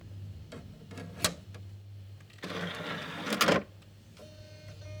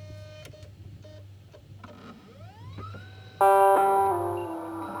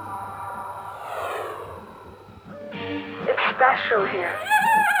show here.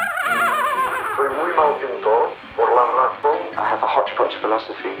 Soy muy mal pintor, por la razón. I have a hodgepodge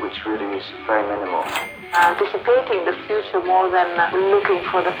philosophy which really is very minimal. Anticipating the future more than looking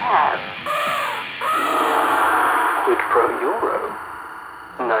for the past. Quid pro euro.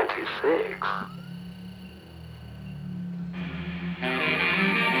 96.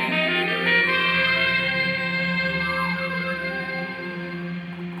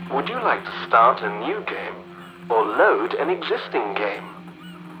 Would you like to start a new game or load an existing game?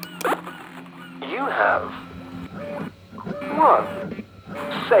 You have 1.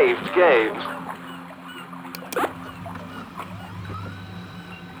 Saved games.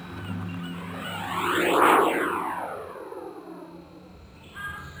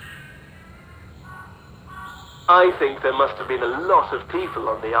 I think there must have been a lot of people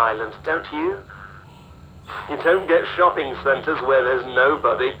on the island, don't you? You don't get shopping centres where there's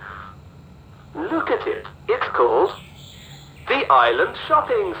nobody. Look at it. It's called the Island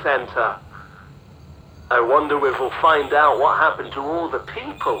Shopping Centre. I wonder if we'll find out what happened to all the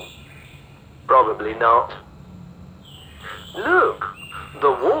people. Probably not. Look,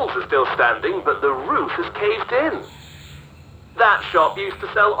 the walls are still standing, but the roof is caved in. That shop used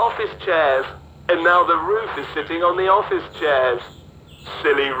to sell office chairs, and now the roof is sitting on the office chairs.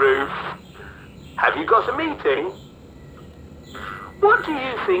 Silly roof. Have you got a meeting? What do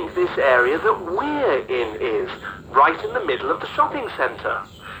you think this area that we're in is, right in the middle of the shopping centre?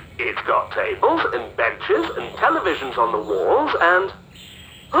 It's got tables and benches and televisions on the walls and...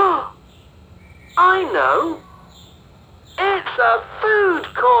 Oh, I know! It's a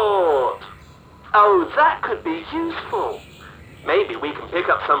food court! Oh, that could be useful. Maybe we can pick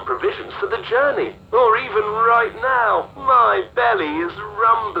up some provisions for the journey. Or even right now, my belly is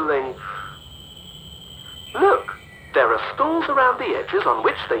rumbling. Look, there are stalls around the edges on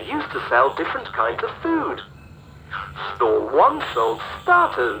which they used to sell different kinds of food. Stall 1 sold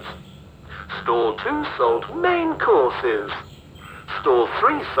starters. Stall 2 sold main courses. Stall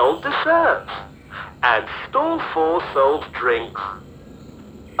 3 sold desserts. And stall 4 sold drinks.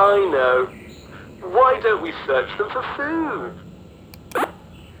 I know. Why don't we search them for food?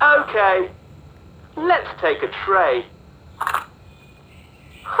 Okay, let's take a tray.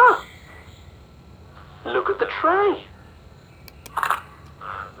 Huh. Look at the tray.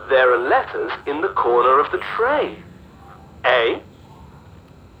 There are letters in the corner of the tray. A,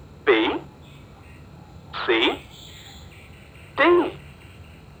 B, C, D.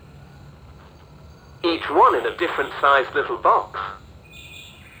 Each one in a different sized little box.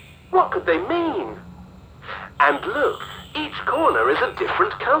 What could they mean? And look, each corner is a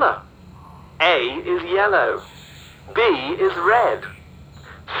different colour. A is yellow, B is red,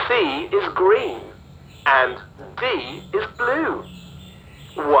 C is green, and D is blue.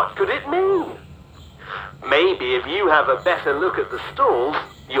 What could it mean? Maybe if you have a better look at the stalls,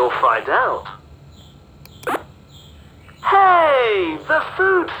 you'll find out. Hey, the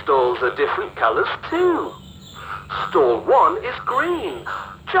food stalls are different colours too. Stall 1 is green,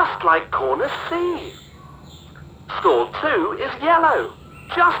 just like corner C. Stall 2 is yellow,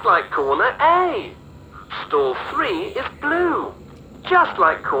 just like corner A. Stall 3 is blue, just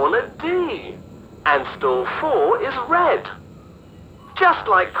like corner D. And stall 4 is red, just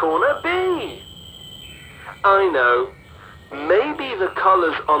like corner B. I know, maybe the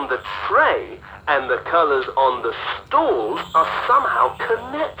colours on the tray and the colours on the stalls are somehow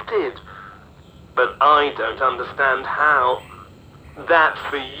connected. But I don't understand how. That's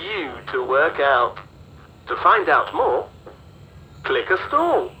for you to work out. To find out more, click a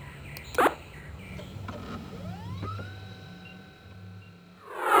stall.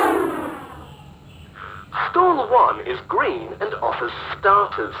 Stall 1 is green and offers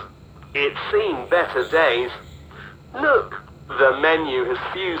starters. It's seen better days. Look, the menu has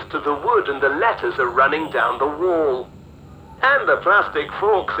fused to the wood and the letters are running down the wall. And the plastic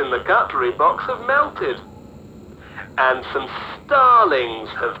forks in the cutlery box have melted. And some starlings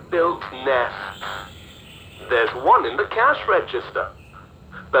have built nests. There's one in the cash register.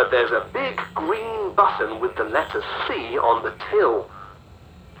 But there's a big green button with the letter C on the till.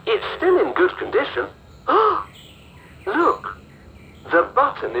 It's still in good condition. Look, the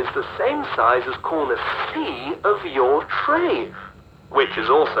button is the same size as corner C of your tray, which is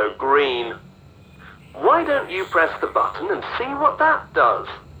also green. Why don't you press the button and see what that does?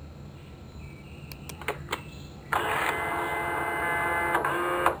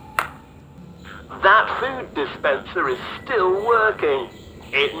 That food dispenser is still working.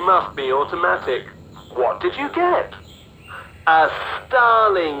 It must be automatic. What did you get? A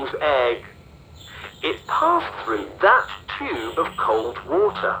starling's egg. It passed through that tube of cold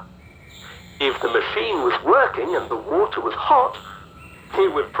water. If the machine was working and the water was hot,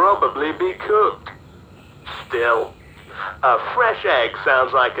 it would probably be cooked. Still, a fresh egg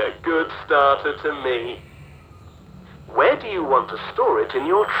sounds like a good starter to me. Where do you want to store it in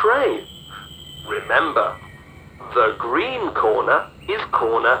your tray? Remember, the green corner is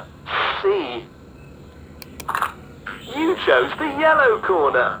corner C. You chose the yellow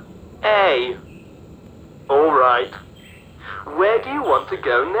corner, A. All right. Where do you want to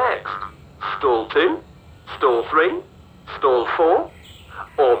go next? Stall 2, stall 3, stall 4,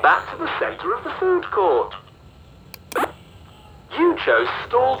 or back to the center of the food court? You chose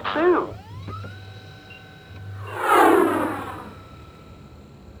stall 2.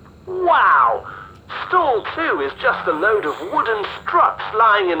 Wow! Stall 2 is just a load of wooden struts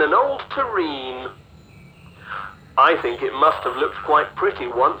lying in an old tureen. I think it must have looked quite pretty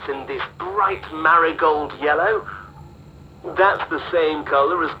once in this bright marigold yellow. That's the same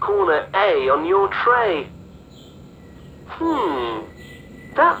color as corner A on your tray.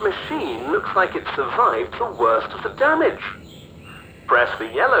 That machine looks like it survived the worst of the damage. Press the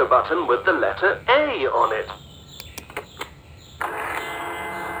yellow button with the letter A on it.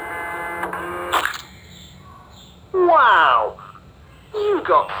 Wow! You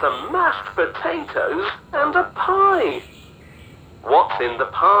got some mashed potatoes and a pie. What's in the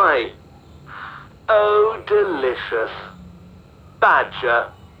pie? Oh, delicious.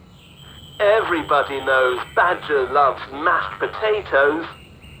 Badger. Everybody knows Badger loves mashed potatoes.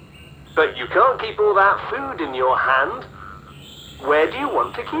 But you can't keep all that food in your hand. Where do you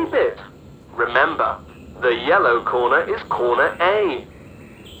want to keep it? Remember, the yellow corner is corner A.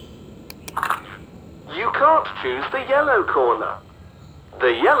 You can't choose the yellow corner.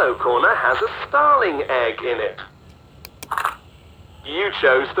 The yellow corner has a starling egg in it. You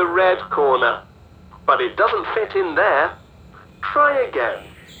chose the red corner, but it doesn't fit in there. Try again.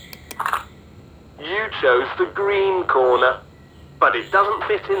 You chose the green corner, but it doesn't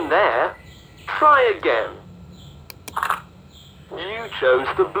fit in there. Try again. You chose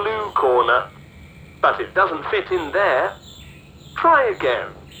the blue corner, but it doesn't fit in there. Try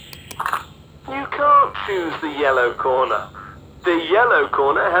again. You can't choose the yellow corner. The yellow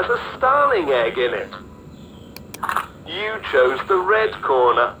corner has a starling egg in it. You chose the red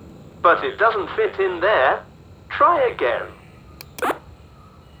corner, but it doesn't fit in there. Try again.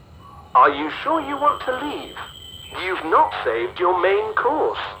 Are you sure you want to leave? You've not saved your main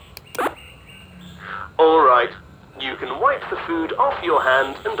course. All right, you can wipe the food off your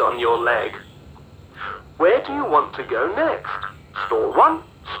hand and on your leg. Where do you want to go next? Stall 1,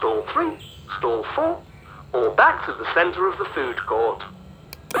 stall 3, stall 4, or back to the center of the food court?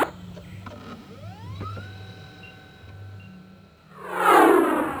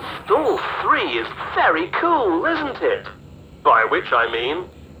 Stall 3 is very cool, isn't it? By which I mean,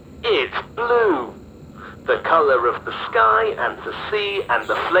 it's blue. The color of the sky and the sea and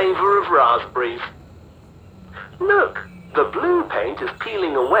the flavor of raspberries. Look, the blue paint is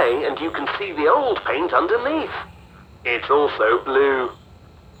peeling away and you can see the old paint underneath. It's also blue.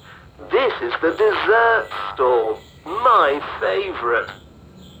 This is the dessert stall, my favorite.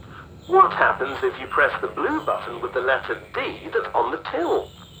 What happens if you press the blue button with the letter D that's on the till?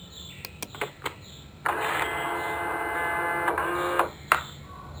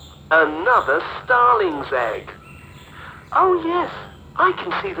 Another starling's egg. Oh yes, I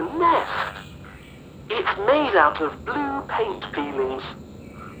can see the nest. It's made out of blue paint peelings.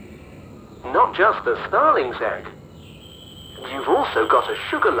 Not just a starling's egg. You've also got a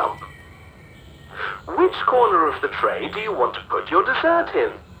sugar lump. Which corner of the tray do you want to put your dessert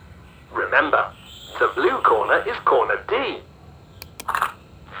in? Remember, the blue corner is corner D.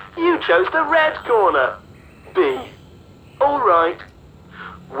 You chose the red corner, B. All right.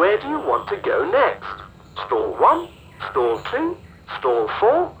 Where do you want to go next? Stall 1, stall 2, stall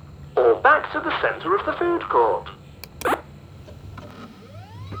 4, or back to the center of the food court?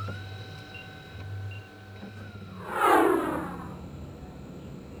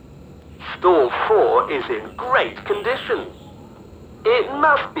 Stall 4 is in great condition. It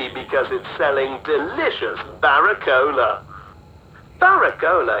must be because it's selling delicious Barracola.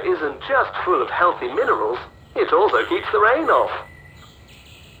 Barracola isn't just full of healthy minerals, it also keeps the rain off.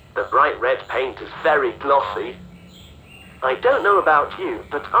 The bright red paint is very glossy. I don't know about you,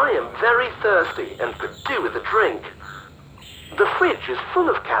 but I am very thirsty and could do with a drink. The fridge is full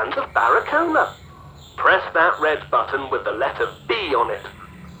of cans of Barracola. Press that red button with the letter B on it.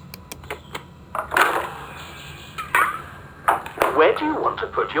 Where do you want to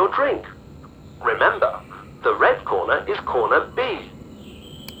put your drink? Remember, the red corner is corner B.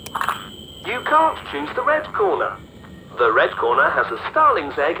 You can't choose the red corner. The red corner has a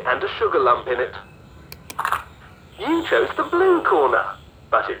starling's egg and a sugar lump in it. You chose the blue corner,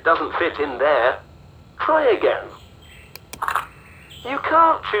 but it doesn't fit in there. Try again. You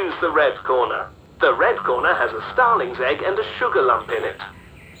can't choose the red corner. The red corner has a starling's egg and a sugar lump in it.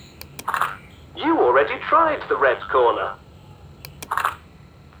 You already tried the red corner.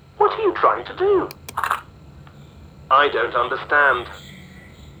 What are you trying to do? I don't understand.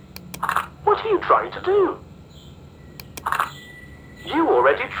 What are you trying to do? You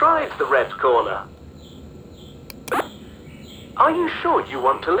already tried the red corner. Are you sure you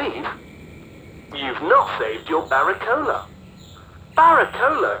want to leave? You've not saved your Baracola.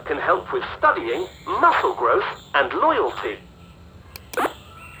 Baracola can help with studying, muscle growth, and loyalty.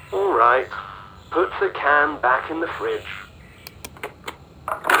 All right, put the can back in the fridge.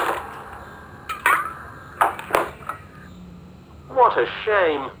 What a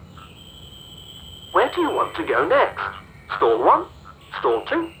shame. Where do you want to go next? Stall 1, stall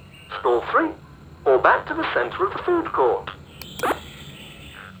 2, stall 3, or back to the center of the food court?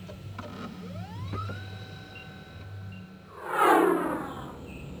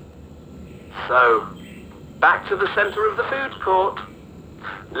 So, back to the center of the food court.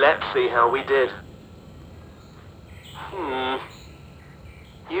 Let's see how we did.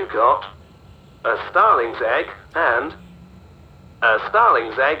 You got a starling's egg and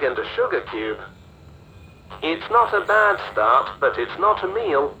a sugar cube. It's not a bad start, but it's not a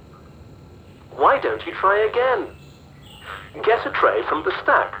meal. Why don't you try again? Get a tray from the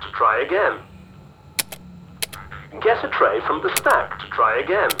stack to try again. Get a tray from the stack to try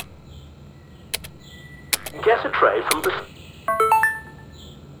again. Get a tray from the...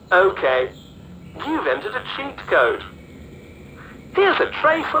 Okay, you've entered a cheat code. Here's a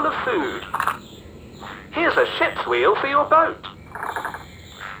tray full of food. Here's a ship's wheel for your boat.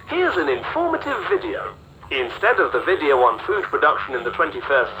 Here's an informative video. Instead of the video on food production in the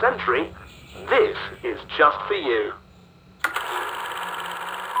 21st century, this is just for you.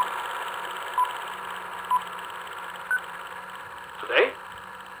 Today,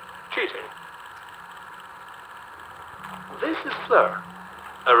 cheating. This is Fleur,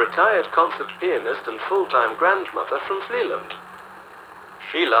 a retired concert pianist and full-time grandmother from Vlieland.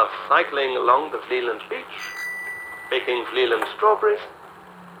 She loves cycling along the Vlieland beach, picking Vlieland strawberries,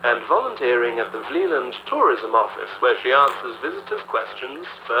 and volunteering at the Vlieland Tourism Office, where she answers visitors' questions,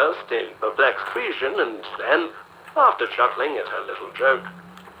 first in perplexed Frisian and then, after chuckling at her little joke,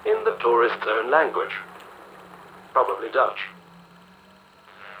 in the tourist's own language, probably Dutch.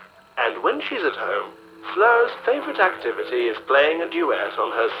 And when she's at home, Fleur's favorite activity is playing a duet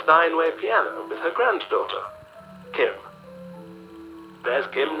on her Steinway piano with her granddaughter, Kim. There's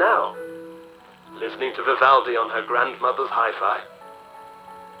Kim now, listening to Vivaldi on her grandmother's hi-fi.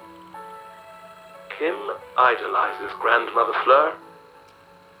 Kim idolizes grandmother Fleur.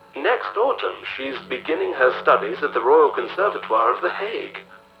 Next autumn, she's beginning her studies at the Royal Conservatoire of The Hague.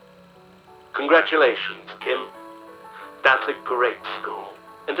 Congratulations, Kim. That's a great school,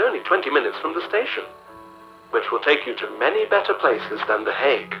 and only 20 minutes from the station, which will take you to many better places than The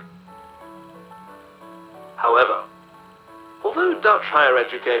Hague. However, although Dutch higher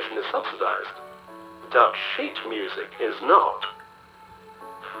education is subsidized, Dutch sheet music is not.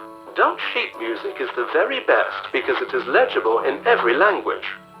 Dutch sheet music is the very best because it is legible in every language.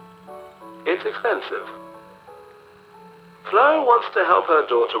 It's expensive. Fleur wants to help her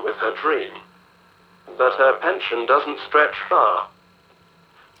daughter with her dream, but her pension doesn't stretch far.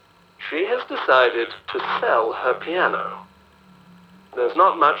 She has decided to sell her piano. There's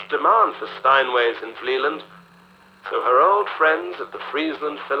not much demand for Steinways in Vlieland, so her old friends at the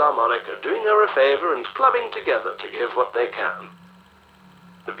Friesland Philharmonic are doing her a favor and clubbing together to give what they can.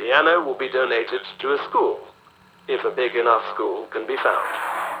 The piano will be donated to a school, if a big enough school can be found.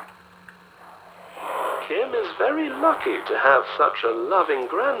 Kim is very lucky to have such a loving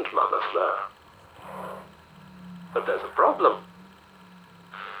grandmother, Fleur. But there's a problem.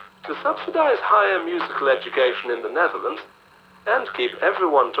 To subsidize higher musical education in the Netherlands, and keep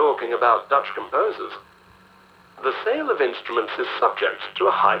everyone talking about Dutch composers, the sale of instruments is subject to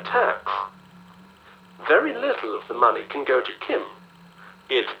a high tax. Very little of the money can go to Kim.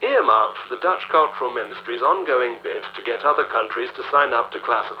 It's earmarked for the Dutch Cultural Ministry's ongoing bid to get other countries to sign up to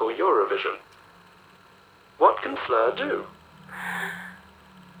classical Eurovision. What can Fleur do?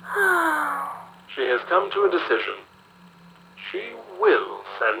 She has come to a decision. She will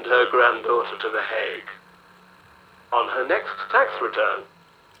send her granddaughter to The Hague. On her next tax return,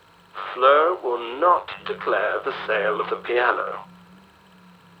 Fleur will not declare the sale of the piano.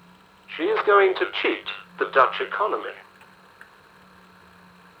 She is going to cheat the Dutch economy.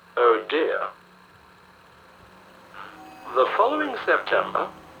 Oh dear. The following September,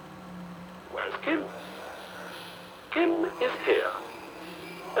 where's Kim? Kim is here.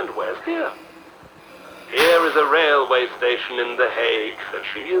 And where's here? Here is a railway station in The Hague that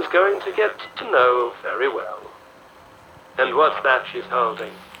she is going to get to know very well. And what's that she's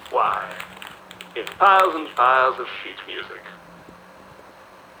holding? Why, it's piles and piles of sheet music.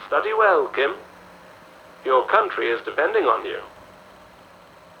 Study well, Kim. Your country is depending on you.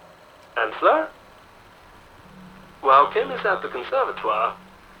 And Fleur? While Kim is at the conservatoire,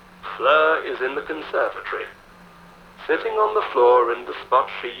 Fleur is in the conservatory, sitting on the floor in the spot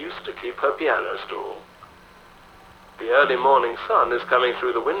she used to keep her piano stool. The early morning sun is coming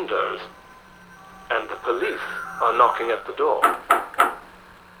through the windows, and the police are knocking at the door.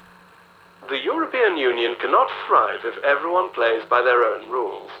 The European Union cannot thrive if everyone plays by their own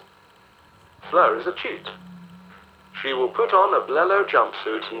rules. Fleur is a cheat. She will put on a Blello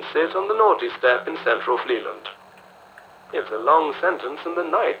jumpsuit and sit on the naughty step in central Vlieland. It's a long sentence and the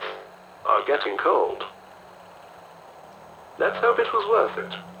nights are getting cold. Let's hope it was worth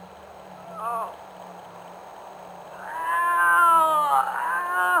it.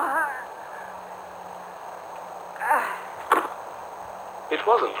 It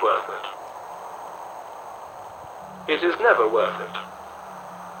wasn't worth it. It is never worth it.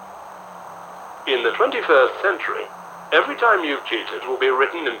 In the 21st century, every time you've cheated will be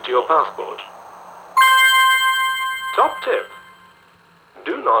written into your passport. Top tip: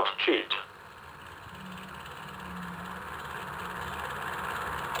 do not cheat.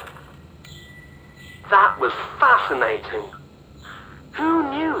 That was fascinating. Who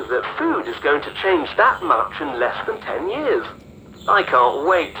knew that food is going to change that much in less than 10 years? I can't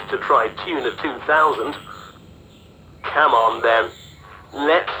wait to try Tuna 2000. Come on then,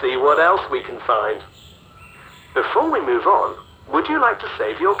 let's see what else we can find. Before we move on, would you like to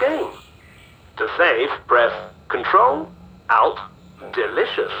save your game? To save, press Control, Alt,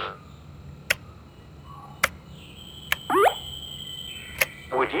 Delicious.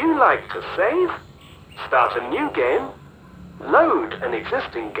 Would you like to save, start a new game, load an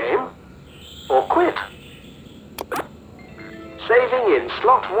existing game, or quit? Saving in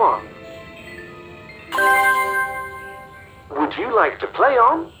slot 1. Would you like to play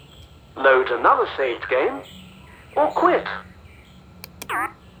on, load another saved game, or quit?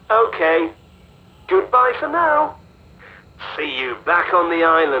 Okay, goodbye for now. See you back on the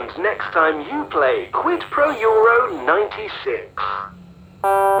island next time you play Quid Pro Euro 96.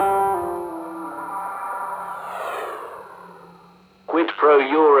 Quid Pro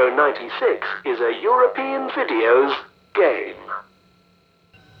Euro 96 is a European Videos game.